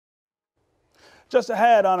Just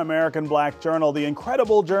ahead on American Black Journal, the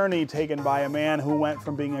incredible journey taken by a man who went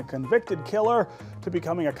from being a convicted killer to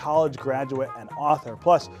becoming a college graduate and author.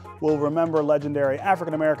 Plus, we'll remember legendary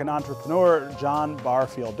African-American entrepreneur John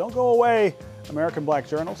Barfield. Don't go away. American Black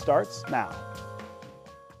Journal starts now.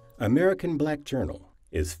 American Black Journal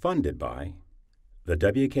is funded by the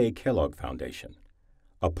W.K. Kellogg Foundation,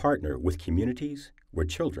 a partner with communities where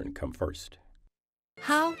children come first.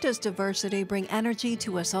 How does diversity bring energy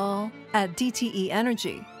to us all? At DTE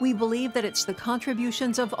Energy, we believe that it's the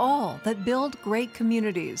contributions of all that build great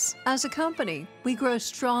communities. As a company, we grow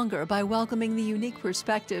stronger by welcoming the unique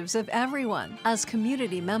perspectives of everyone. As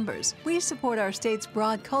community members, we support our state's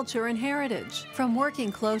broad culture and heritage. From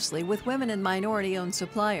working closely with women and minority-owned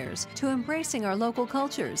suppliers to embracing our local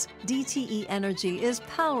cultures, DTE Energy is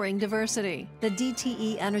powering diversity. The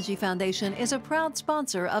DTE Energy Foundation is a proud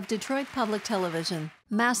sponsor of Detroit Public Television.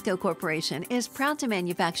 Masco Corporation is proud to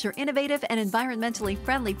manufacture innovative and environmentally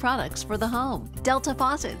friendly products for the home. Delta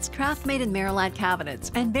faucets, craft-made in Merillat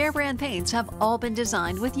cabinets, and Behr brand paints have all been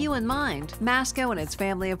designed with you in mind. Masco and its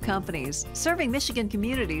family of companies, serving Michigan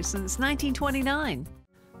communities since 1929.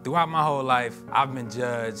 Throughout my whole life, I've been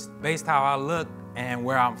judged based how I look and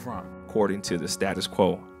where I'm from. According to the status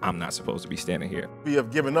quo, I'm not supposed to be standing here. We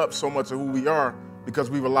have given up so much of who we are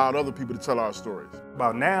because we've allowed other people to tell our stories.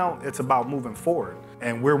 About now, it's about moving forward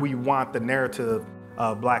and where we want the narrative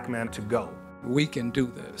of Black men to go. We can do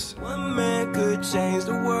this. One man could change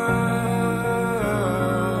the world.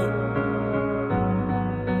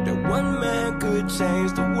 That one man could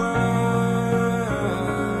change the world.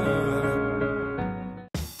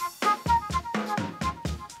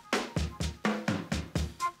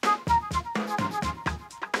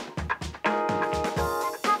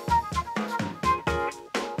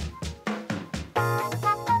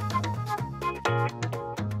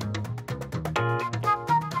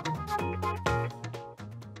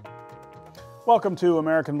 Welcome to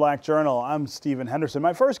American Black Journal. I'm Stephen Henderson.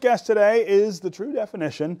 My first guest today is the true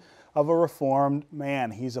definition of a reformed man.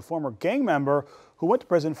 He's a former gang member who went to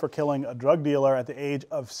prison for killing a drug dealer at the age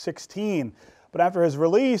of 16. But after his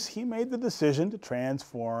release, he made the decision to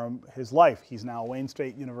transform his life. He's now a Wayne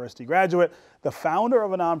State University graduate, the founder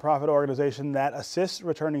of a nonprofit organization that assists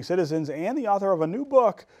returning citizens, and the author of a new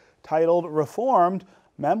book titled Reformed,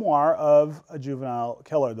 Memoir of a Juvenile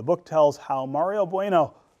Killer. The book tells how Mario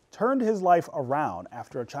Bueno turned his life around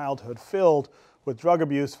after a childhood filled with drug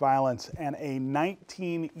abuse, violence, and a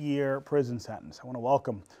 19-year prison sentence. I want to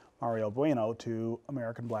welcome Mario Bueno to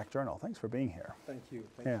American Black Journal. Thanks for being here. Thank you.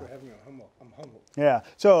 Thanks for having me. I'm humbled. Yeah.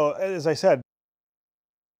 So, as I said,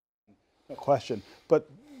 no question, but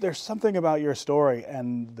there's something about your story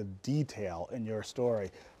and the detail in your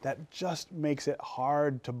story that just makes it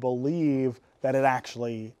hard to believe that it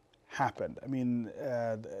actually happened. I mean,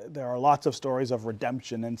 there are lots of stories of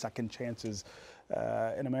redemption and second chances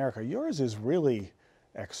in America. Yours is really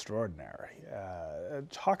extraordinary.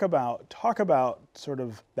 Talk about sort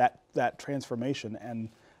of that transformation and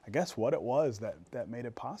I guess what it was that made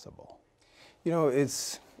it possible. You know,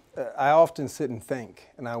 it's I often sit and think,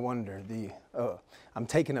 and I wonder. I'm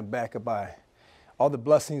taken aback by all the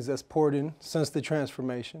blessings that's poured in since the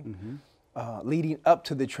transformation. Mm-hmm. Leading up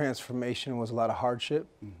to the transformation was a lot of hardship.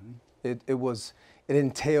 Mm-hmm. It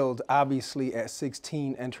entailed, obviously, at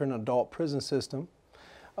 16, entering an adult prison system.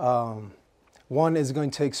 One is going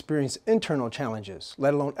to experience internal challenges,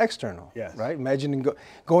 let alone external. Yes. Right? Imagine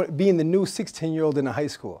being the new 16-year-old in a high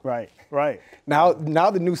school. Right. Right. Now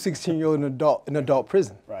the new 16-year-old in adult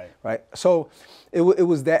prison. Right. Right. So it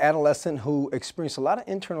was that adolescent who experienced a lot of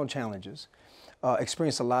internal challenges,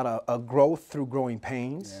 experienced a lot of growth through growing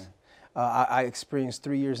pains. Yeah. I experienced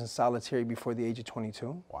 3 years in solitary before the age of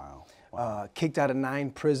 22. Wow. Kicked out of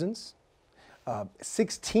 9 prisons,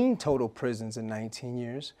 16 total prisons in 19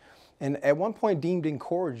 years, and at one point deemed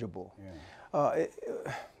incorrigible. Yeah.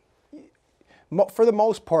 For the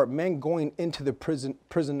most part, men going into the prison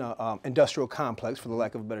industrial complex, for the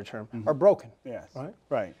lack of a better term, mm-hmm. are broken. Yes. Right?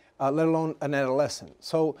 Right. Let alone an adolescent.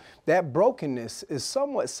 So that brokenness is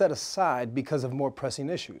somewhat set aside because of more pressing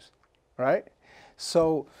issues, right?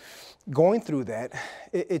 So going through that,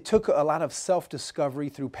 it took a lot of self-discovery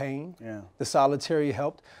through pain. Yeah. The solitary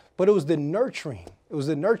helped, but it was the nurturing. It was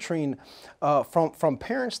the nurturing from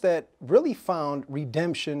parents that really found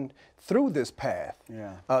redemption through this path,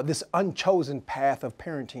 this unchosen path of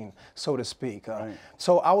parenting, so to speak. Right.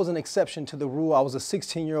 So I was an exception to the rule. I was a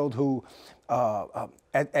 16-year-old who,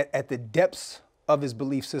 at the depths of his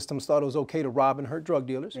belief systems, thought it was okay to rob and hurt drug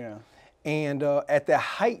dealers. Yeah. And at the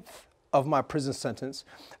height of my prison sentence,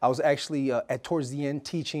 I was actually towards the end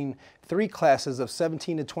teaching 3 classes of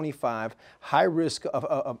 17 to 25 high-risk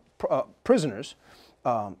prisoners,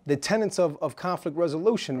 the tenets of conflict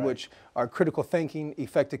resolution, which are critical thinking,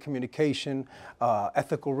 effective communication,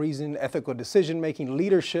 ethical reason, ethical decision-making,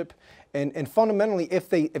 leadership, and fundamentally, if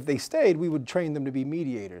they stayed, we would train them to be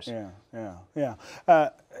mediators. Yeah.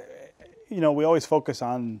 You know, we always focus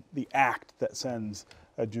on the act that sends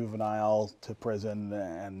a juvenile to prison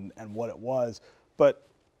and what it was, but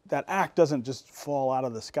that act doesn't just fall out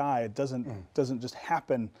of the sky. It doesn't just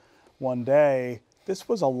happen one day. This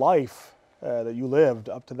was a life that you lived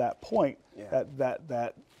up to that point.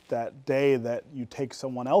 That day that you take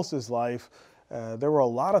someone else's life, there were a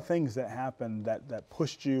lot of things that happened that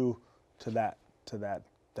pushed you to that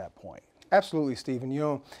point. Absolutely, Stephen. You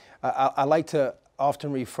know, I like to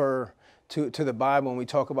often refer to the Bible when we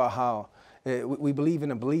talk about how we believe in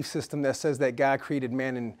a belief system that says that God created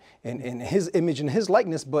man in his image and his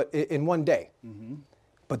likeness, but in one day.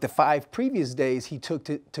 But the 5 previous days he took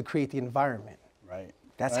to create the environment. Right.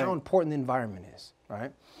 That's how important the environment is,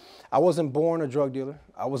 right? I wasn't born a drug dealer.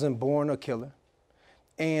 I wasn't born a killer.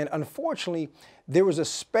 And unfortunately, there was a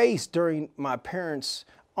space during my parents'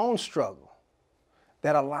 own struggle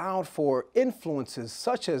that allowed for influences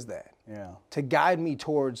such as that to guide me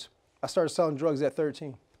towards, I started selling drugs at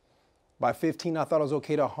 13. By 15, I thought it was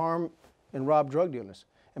okay to harm and rob drug dealers.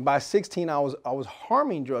 And by 16, I was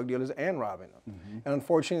harming drug dealers and robbing them. And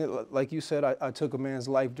unfortunately, like you said, I took a man's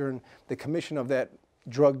life during the commission of that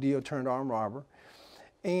drug deal turned armed robber.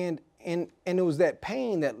 And it was that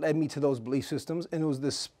pain that led me to those belief systems, and it was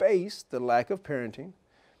the space, the lack of parenting,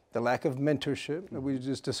 the lack of mentorship that we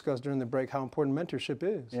just discussed during the break, how important mentorship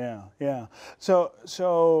is. Yeah.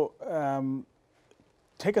 So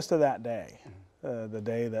take us to that day. The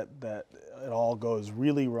day that it all goes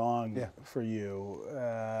really wrong for you.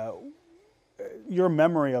 Your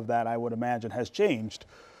memory of that, I would imagine, has changed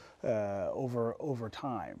over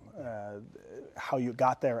time. How you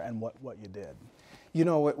got there and what you did. You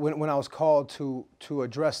know, when I was called to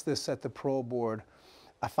address this at the parole board,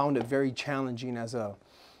 I found it very challenging as a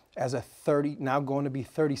 30, now going to be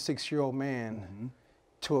 36-year-old man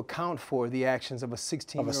to account for the actions of a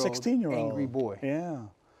 16-year-old angry boy. Yeah.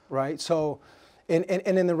 Right. So. And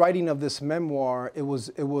in the writing of this memoir, it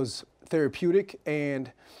was therapeutic,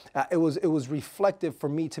 and it was reflective for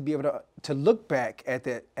me to be able to look back at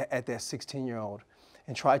that 16-year-old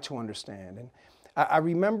and try to understand. And I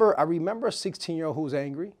remember a 16-year-old who was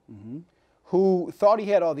angry, who thought he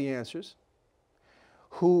had all the answers,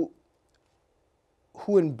 who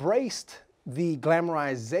embraced the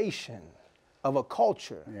glamorization of a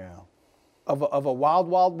culture, of a wild,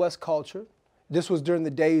 wild West culture. This was during the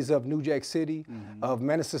days of New Jack City, of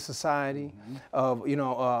Menace to Society, of, you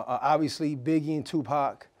know, obviously Biggie and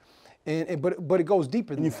Tupac, but it goes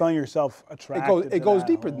deeper than that. And you find yourself attracted. It goes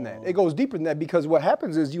deeper than that. It goes deeper than that because what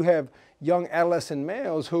happens is you have young adolescent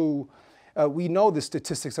males who we know the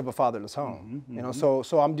statistics of a fatherless home. You know,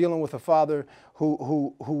 so I'm dealing with a father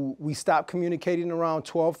who we stopped communicating around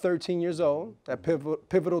 12, 13 years old, that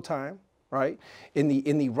pivotal time. Right, in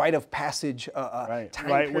the rite of passage time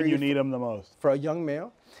period when you need them the most for a young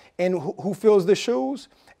male, and who fills the shoes?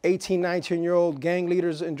 18, 19-year-old gang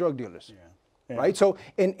leaders and drug dealers. Right. So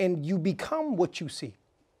and you become what you see,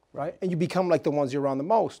 right? And you become like the ones you're around the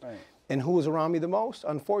most. And who was around me the most?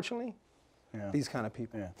 Unfortunately, these kind of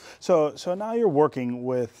people. So now you're working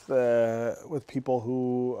with people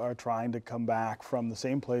who are trying to come back from the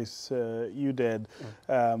same place you did.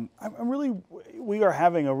 We are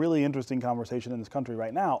having a really interesting conversation in this country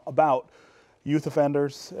right now about youth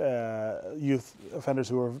offenders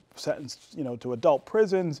who are sentenced, you know, to adult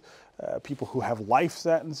prisons, people who have life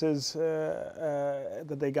sentences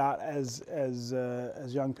that they got as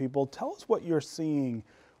young people. Tell us what you're seeing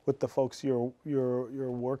with the folks you're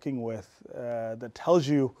working with that tells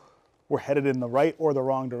you we're headed in the right or the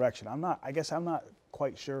wrong direction. I guess I'm not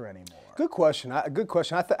quite sure anymore. Good question. Good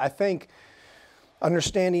question. I think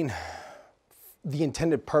understanding the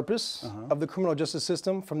intended purpose of the criminal justice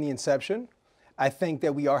system from the inception, I think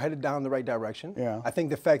that we are headed down the right direction. I think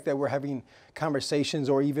the fact that we're having conversations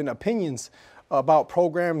or even opinions about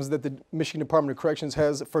programs that the Michigan Department of Corrections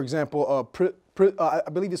has, for example, I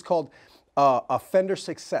believe it's called offender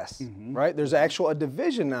success, right? There's actually a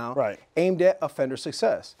division now aimed at offender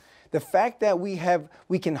success. The fact that we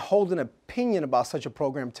can hold an opinion about such a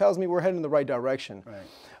program tells me we're heading in the right direction.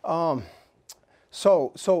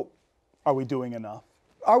 So are we doing enough?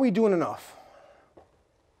 Are we doing enough?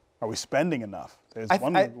 Are we spending enough? Is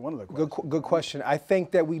one of the questions. Good question. I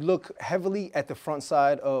think that we look heavily at the front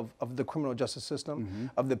side of the criminal justice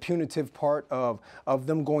system, of the punitive part of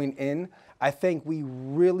them going in. I think we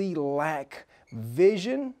really lack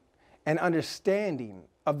vision and understanding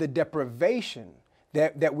of the deprivation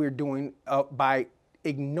that we're doing by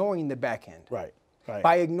ignoring the back end. Right.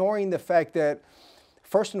 By ignoring the fact that,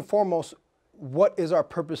 first and foremost, what is our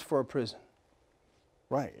purpose for a prison?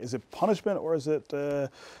 Right. Is it punishment or is it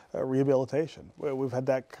rehabilitation? We've had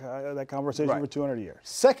that conversation for 200 years.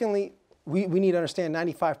 Secondly, we need to understand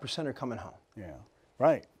 95% are coming home. Yeah.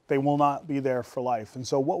 Right. They will not be there for life. And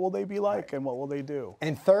so what will they be like and what will they do?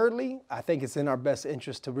 And thirdly, I think it's in our best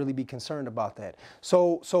interest to really be concerned about that. I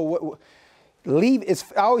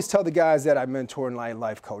always tell the guys that I mentor and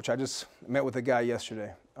life coach. I just met with a guy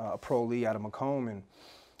yesterday, a pro Lee out of Macomb, and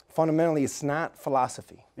fundamentally it's not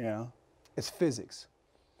philosophy. Yeah. It's physics.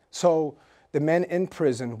 So the men in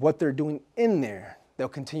prison, what they're doing in there, they'll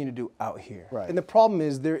continue to do out here. Right. And the problem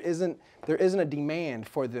is there isn't a demand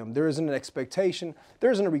for them. There isn't an expectation.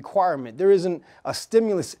 There isn't a requirement. There isn't a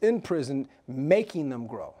stimulus in prison making them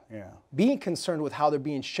grow. Yeah. Being concerned with how they're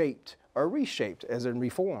being shaped or reshaped as in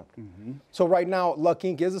reformed. So right now, Luck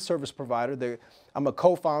Inc. is a service provider. I'm a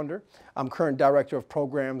co-founder. I'm current director of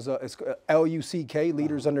programs. It's LUCK,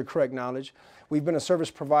 Leaders Under Correct Knowledge. We've been a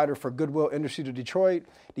service provider for Goodwill Industries of Detroit,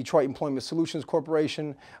 Detroit Employment Solutions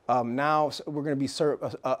Corporation. Now we're going to be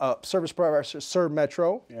a service provider for Serve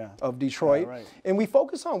Metro of Detroit. Right. And we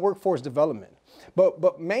focus on workforce development.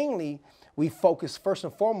 But mainly, we focus first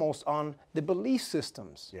and foremost on the belief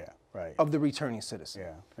systems of the returning citizen.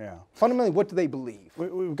 Yeah. Fundamentally, what do they believe?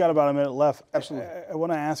 We've got about a minute left. Absolutely. I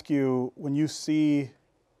want to ask you, when you see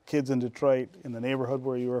kids in Detroit, in the neighborhood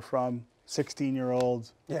where you were from,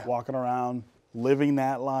 16-year-olds walking around, living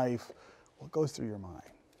that life, what goes through your mind?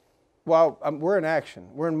 Well, we're in action.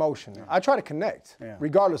 We're in motion. I try to connect,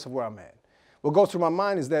 regardless of where I'm at. What goes through my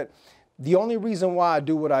mind is that the only reason why I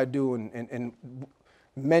do what I do and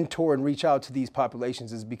mentor and reach out to these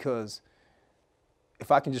populations is because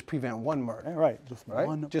if I can just prevent one murder,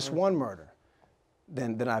 just one murder,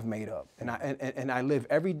 then I've made up. And I live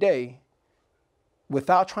every day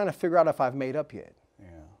without trying to figure out if I've made up yet.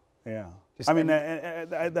 Yeah. I mean,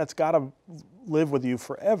 that's got to live with you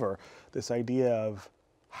forever, this idea of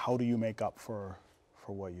how do you make up for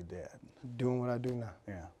what you did? Doing what I do now.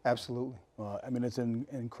 Yeah. Absolutely. Well, I mean, it's an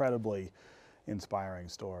incredibly inspiring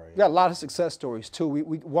story. We got a lot of success stories, too.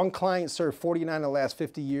 One client served 49 in the last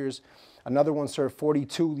 50 years. Another one served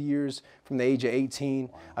 42 years from the age of 18.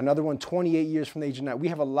 Wow. Another one 28 years from the age of 9. We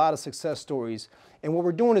have a lot of success stories. And what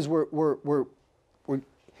we're doing is we're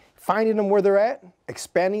finding them where they're at,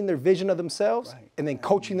 expanding their vision of themselves, and then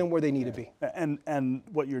coaching them where they need to be. And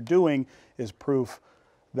what you're doing is proof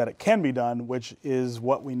that it can be done, which is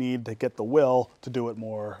what we need to get the will to do it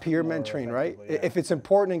more. Peer mentoring, right? Yeah. If it's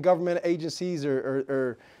important in government agencies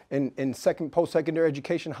or in post-secondary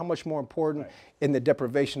education, how much more important in the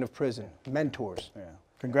deprivation of prison? Mentors. Yeah.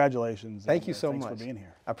 Congratulations. Thank you so much. Thanks for being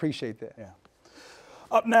here. I appreciate that. Yeah.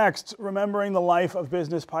 Up next, remembering the life of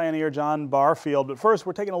business pioneer John Barfield. But first,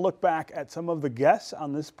 we're taking a look back at some of the guests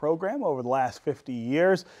on this program over the last 50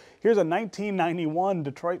 years. Here's a 1991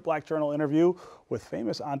 Detroit Black Journal interview with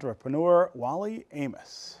famous entrepreneur Wally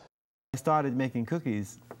Amos. I started making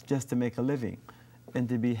cookies just to make a living and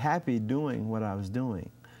to be happy doing what I was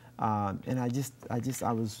doing. And I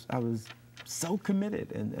was so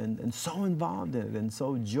committed and so involved in it and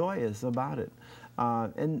so joyous about it.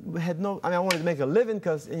 And we had I wanted to make a living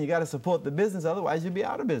because you got to support the business, otherwise you'd be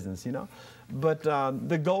out of business, you know. But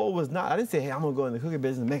the goal was not, I didn't say, hey, I'm going to go in the cookie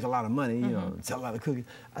business and make a lot of money, you know, sell a lot of cookies.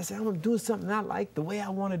 I said, I'm going to do something I like the way I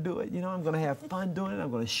want to do it. You know, I'm going to have fun doing it.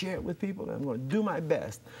 I'm going to share it with people. And I'm going to do my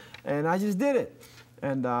best. And I just did it.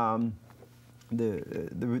 And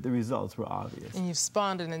the results were obvious. And you've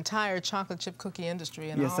spawned an entire chocolate chip cookie industry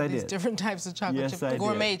and yes, all these different types of chocolate chip,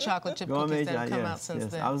 gourmet chocolate chip cookies that have come out since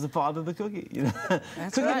then. I was the father of the cookie, you know.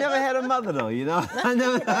 That's Cookie right. never had a mother, though, you know.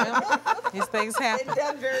 These things happen. They've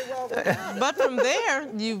done very well with that. But from there,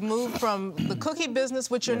 you've moved from the cookie business,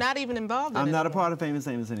 which you're not even involved in I'm not anymore. a part of Famous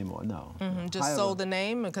Amos anymore, no. Just sold the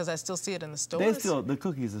name because I still see it in the stores. The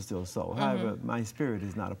cookies are still sold. However, my spirit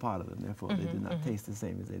is not a part of them. Therefore, they do not taste the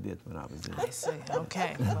same as they did when I was in. I see.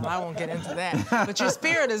 Okay. Well, I won't get into that. But your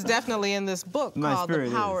spirit is definitely in this book called The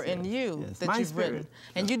Power in You that you've written.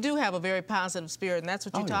 And you do have a very positive spirit, and that's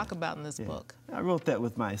what you talk about in this book. I wrote that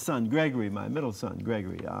with my son, Gregory, my middle son,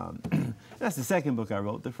 Gregory. That's the second book I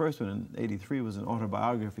wrote. The first one in '83 was an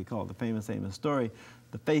autobiography called The Famous Amos Story,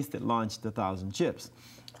 The Face That Launched 1,000 Chips.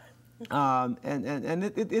 And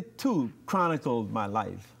it too chronicled my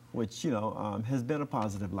life, which, you know, has been a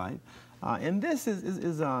positive life. And this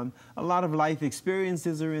is a lot of life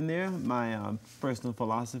experiences are in there. My personal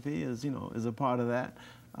philosophy is, is a part of that.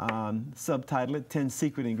 Subtitle it 10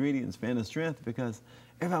 Secret Ingredients for Inner Strength, because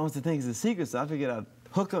everybody wants to think it's a secret, so I figured I'd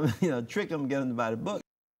hook them, trick them, get them to buy the book.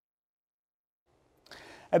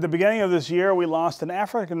 At the beginning of this year, we lost an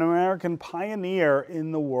African-American pioneer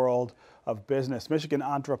in the world of business. Michigan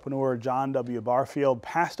entrepreneur John W. Barfield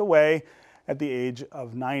passed away at the age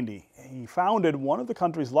of 90. He founded one of the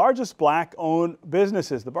country's largest black-owned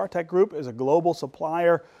businesses. The Bartech Group is a global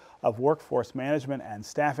supplier of workforce management and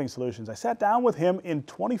staffing solutions. I sat down with him in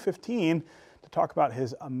 2015 to talk about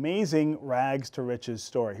his amazing rags to riches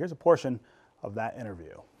story. Here's a portion of that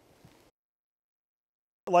interview.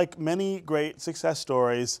 Like many great success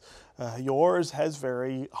stories, yours has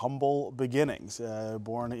very humble beginnings.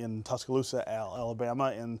 Born in Tuscaloosa,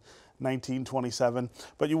 Alabama in 1927.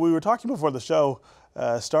 But we were talking before the show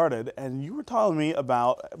started, and you were telling me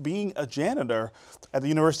about being a janitor at the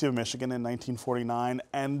University of Michigan in 1949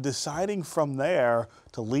 and deciding from there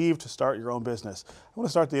to leave to start your own business. I want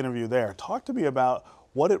to start the interview there. Talk to me about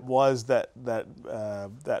what it was that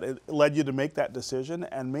it led you to make that decision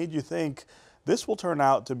and made you think this will turn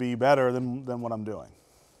out to be better than what I'm doing.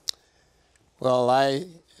 Well, I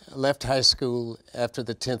left high school after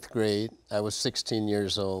the 10th grade. I was 16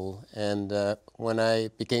 years old, and when I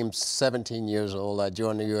became 17 years old, I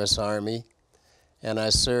joined the U.S. Army, and I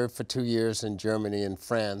served for 2 years in Germany and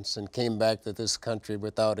France and came back to this country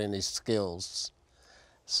without any skills.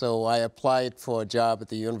 So I applied for a job at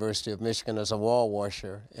the University of Michigan as a wall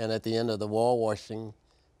washer, and at the end of the wall washing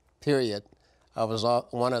period, I was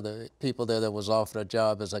one of the people there that was offered a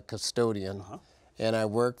job as a custodian. And I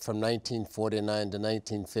worked from 1949 to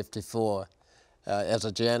 1954 as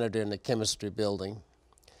a janitor in the chemistry building.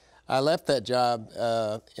 I left that job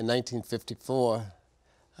in 1954,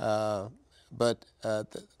 but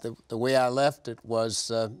the way I left it was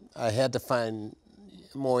I had to find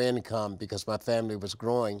more income because my family was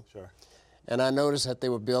growing. Sure. And I noticed that they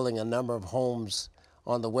were building a number of homes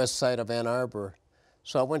on the west side of Ann Arbor.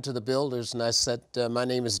 So I went to the builders and I said, my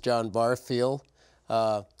name is John Barfield.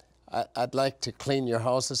 I'd like to clean your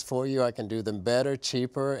houses for you. I can do them better,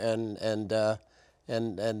 cheaper, and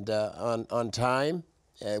on time.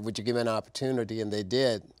 Would you give me an opportunity? And they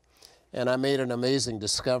did. And I made an amazing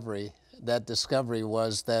discovery. That discovery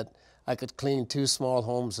was that I could clean 2 small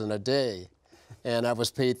homes in a day, and I was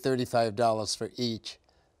paid $35 for each.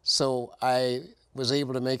 So I was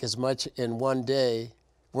able to make as much in one day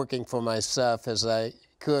working for myself as I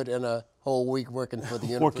could in a whole week working for the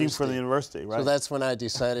university. Working for the university, right? So that's when I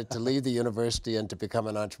decided to leave the university and to become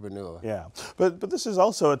an entrepreneur. Yeah, but this is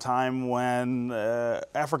also a time when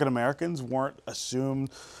African Americans weren't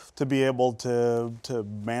assumed to be able to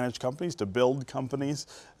manage companies, to build companies.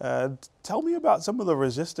 Tell me about some of the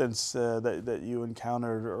resistance that you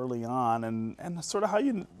encountered early on and sort of how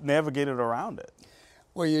you navigated around it.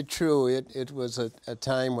 Well, you're true. It was a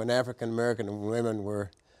time when African American women were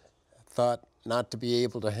thought not to be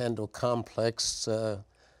able to handle complex,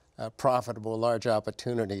 profitable, large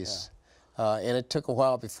opportunities. Yeah. And it took a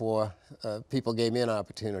while before people gave me an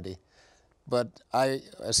opportunity. But I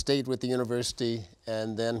stayed with the university,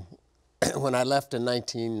 and then when I left in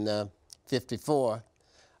 1954,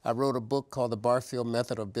 I wrote a book called The Barfield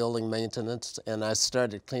Method of Building Maintenance, and I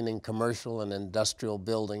started cleaning commercial and industrial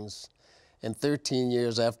buildings. And 13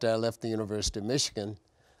 years after I left the University of Michigan,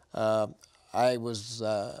 I was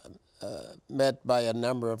met by a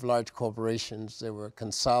number of large corporations. There were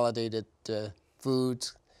Consolidated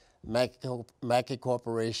Foods, Mackey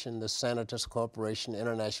Corporation, the Senators Corporation,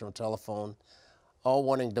 International Telephone, all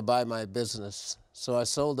wanting to buy my business. So I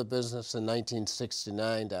sold the business in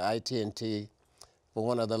 1969 to IT&T for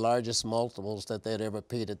one of the largest multiples that they'd ever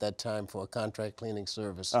paid at that time for a contract cleaning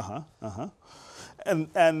service.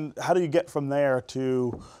 And how do you get from there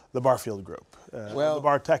to the Barfield Group, the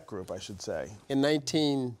Bartech Group, I should say? In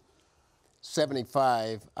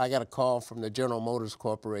 1975, I got a call from the General Motors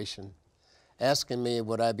Corporation asking me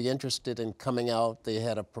would I be interested in coming out. They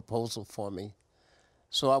had a proposal for me.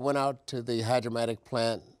 So I went out to the hydromatic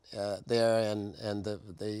plant there, and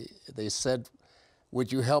they said,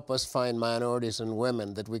 would you help us find minorities and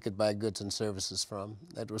women that we could buy goods and services from?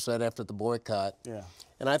 That was right after the boycott. Yeah.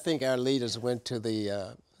 And I think our leaders went to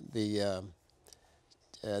the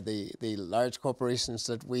large corporations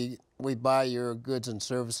that we buy your goods and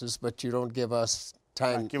services, but you don't give us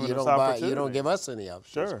time. You don't give us any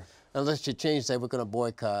options. Sure. Unless you change that, we're going to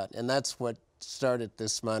boycott. And that's what started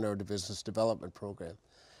this minority business development program.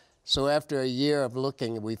 So after a year of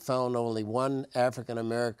looking, we found only one African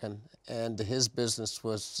American, and his business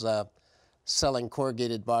was selling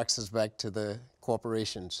corrugated boxes back to the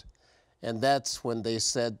corporations. And that's when they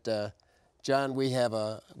said, John, we have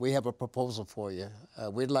a proposal for you.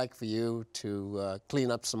 We'd like for you to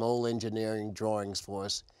clean up some old engineering drawings for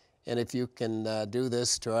us. And if you can do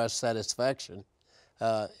this to our satisfaction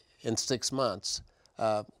in 6 months,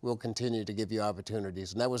 we'll continue to give you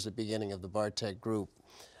opportunities. And that was the beginning of the Bartek Group.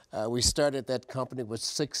 We started that company with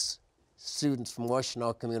 6 students from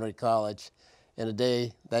Washtenaw Community College. In a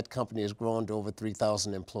day, that company has grown to over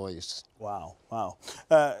 3,000 employees. Wow, wow.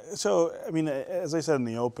 So, I mean, as I said in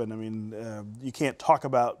the open, I mean, you can't talk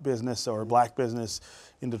about business or black business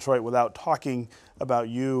in Detroit without talking about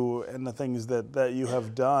you and the things that you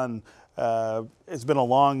have done. It's been a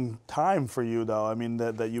long time for you, though. I mean,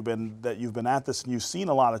 that you've been at this, and you've seen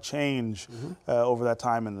a lot of change over that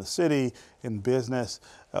time in the city, in business.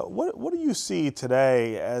 What do you see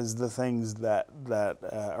today as the things that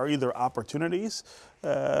are either opportunities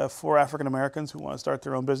for African Americans who want to start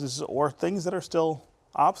their own businesses, or things that are still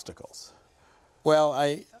obstacles? Well,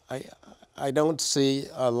 I don't see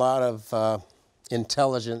a lot of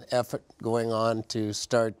intelligent effort going on to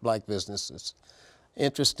start black businesses.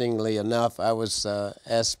 Interestingly enough, I was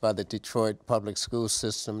asked by the Detroit public school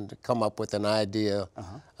system to come up with an idea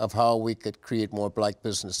of how we could create more black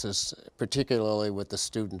businesses, particularly with the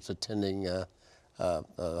students attending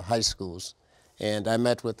high schools. And I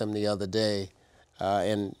met with them the other day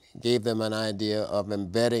and gave them an idea of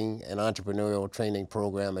embedding an entrepreneurial training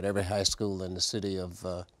program at every high school in the city of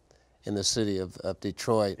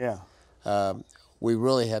Detroit. Yeah. We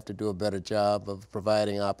really have to do a better job of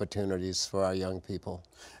providing opportunities for our young people.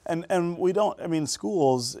 And we don't, I mean,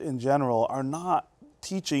 schools in general are not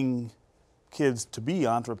teaching kids to be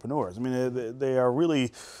entrepreneurs. I mean, they are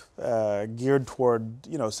really geared toward,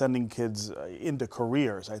 you know, sending kids into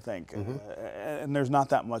careers, I think. And there's not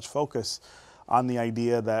that much focus on the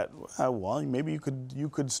idea that, well, maybe you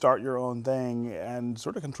could start your own thing and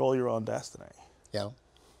sort of control your own destiny. Yeah.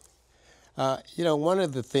 You know, one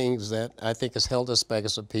of the things that I think has held us back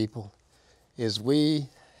as a people is we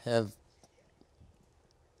have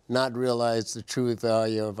not realized the true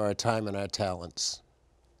value of our time and our talents.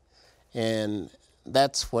 And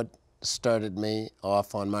that's what started me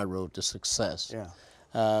off on my road to success. Yeah.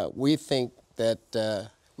 We think that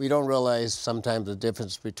we don't realize sometimes the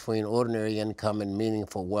difference between ordinary income and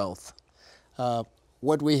meaningful wealth.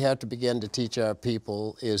 What we have to begin to teach our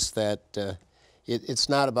people is that it's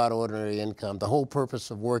not about ordinary income. The whole purpose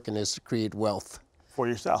of working is to create wealth. For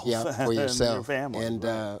yourself. Yeah, for yourself. And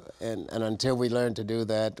your family. And, and until we learn to do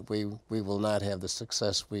that, we will not have the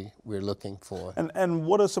success we're looking for. And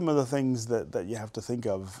what are some of the things that you have to think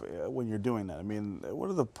of when you're doing that? I mean, what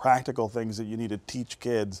are the practical things that you need to teach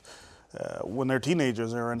kids when they're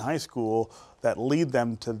teenagers or in high school that lead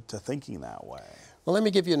them to thinking that way? Well, let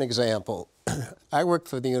me give you an example. I worked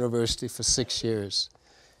for the university for 6 years.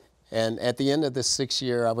 And at the end of the 6th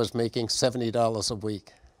year, I was making $70 a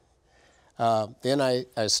week. Then I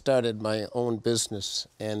started my own business,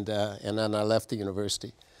 and then I left the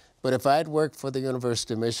university. But if I'd worked for the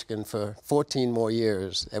University of Michigan for 14 more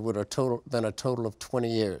years, it would have been a total of 20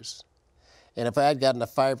 years. And if I had gotten a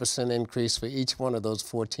 5% increase for each one of those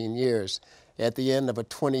 14 years, at the end of a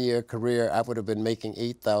 20-year career, I would have been making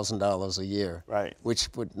 $8,000 a year, right, which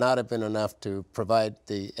would not have been enough to provide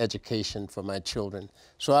the education for my children.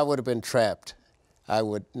 So I would have been trapped. I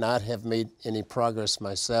would not have made any progress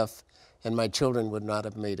myself, and my children would not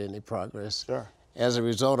have made any progress. Sure. As a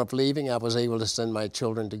result of leaving, I was able to send my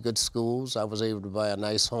children to good schools. I was able to buy a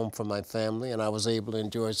nice home for my family, and I was able to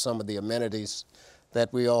enjoy some of the amenities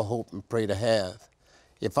that we all hope and pray to have.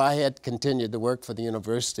 If I had continued to work for the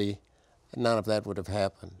university, none of that would have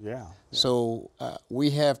happened. Yeah. So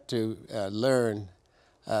we have to learn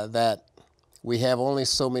that we have only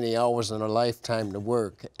so many hours in a lifetime to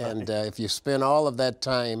work. And if you spend all of that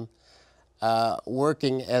time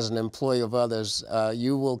working as an employee of others,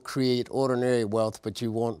 you will create ordinary wealth, but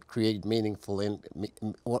you won't create meaningful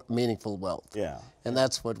wealth. Yeah. And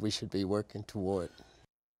that's what we should be working toward.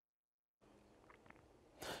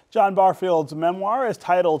 John Barfield's memoir is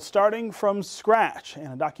titled Starting from Scratch,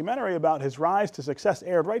 and a documentary about his rise to success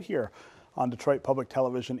aired right here on Detroit Public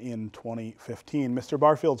Television in 2015. Mr.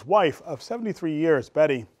 Barfield's wife of 73 years,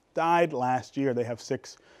 Betty, died last year. They have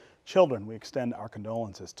 6 children. We extend our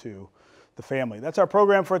condolences to the family. That's our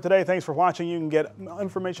program for today. Thanks for watching. You can get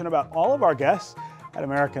information about all of our guests at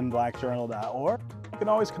AmericanBlackJournal.org. You can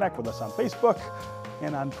always connect with us on Facebook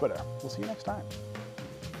and on Twitter. We'll see you next time.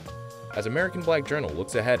 As American Black Journal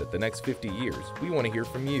looks ahead at the next 50 years, we want to hear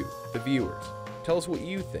from you, the viewers. Tell us what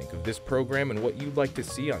you think of this program and what you'd like to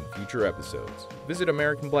see on future episodes. Visit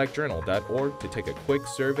AmericanBlackJournal.org to take a quick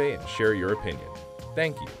survey and share your opinion.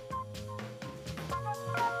 Thank you.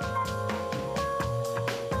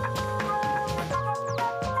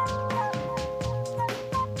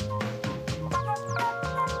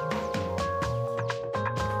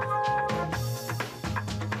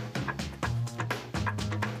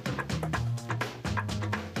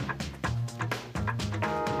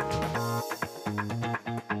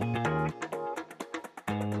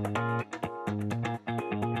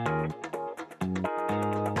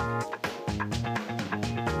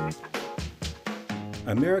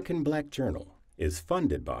 American Black Journal is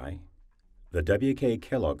funded by the W.K.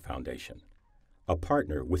 Kellogg Foundation, a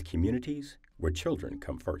partner with communities where children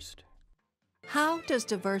come first. How does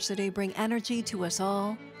diversity bring energy to us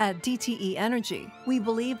all? At DTE Energy, we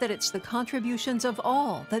believe that it's the contributions of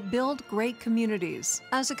all that build great communities.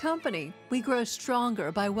 As a company, we grow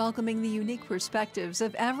stronger by welcoming the unique perspectives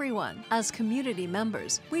of everyone. As community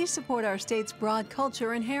members, we support our state's broad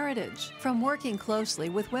culture and heritage. From working closely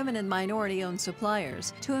with women and minority-owned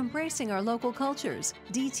suppliers to embracing our local cultures,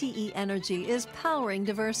 DTE Energy is powering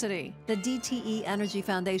diversity. The DTE Energy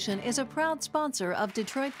Foundation is a proud sponsor of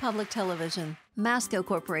Detroit Public Television. Masco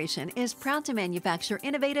Corporation is proud to manufacture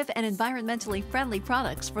innovative and environmentally friendly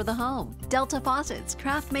products for the home. Delta faucets,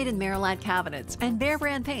 craft-made in Merillat cabinets, and Behr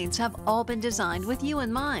brand paints have all been designed with you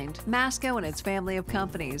in mind. Masco and its family of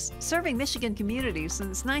companies, serving Michigan communities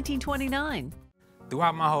since 1929.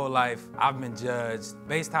 Throughout my whole life, I've been judged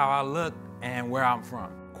based how I look and where I'm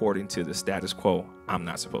from. According to the status quo, I'm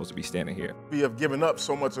not supposed to be standing here. We have given up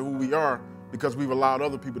so much of who we are because we've allowed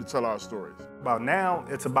other people to tell our stories. About now,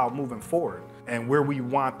 it's about moving forward and where we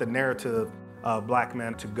want the narrative of black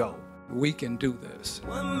men to go. We can do this.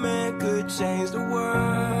 One man could change the world.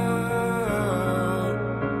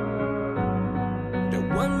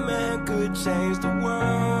 That one man could change the world.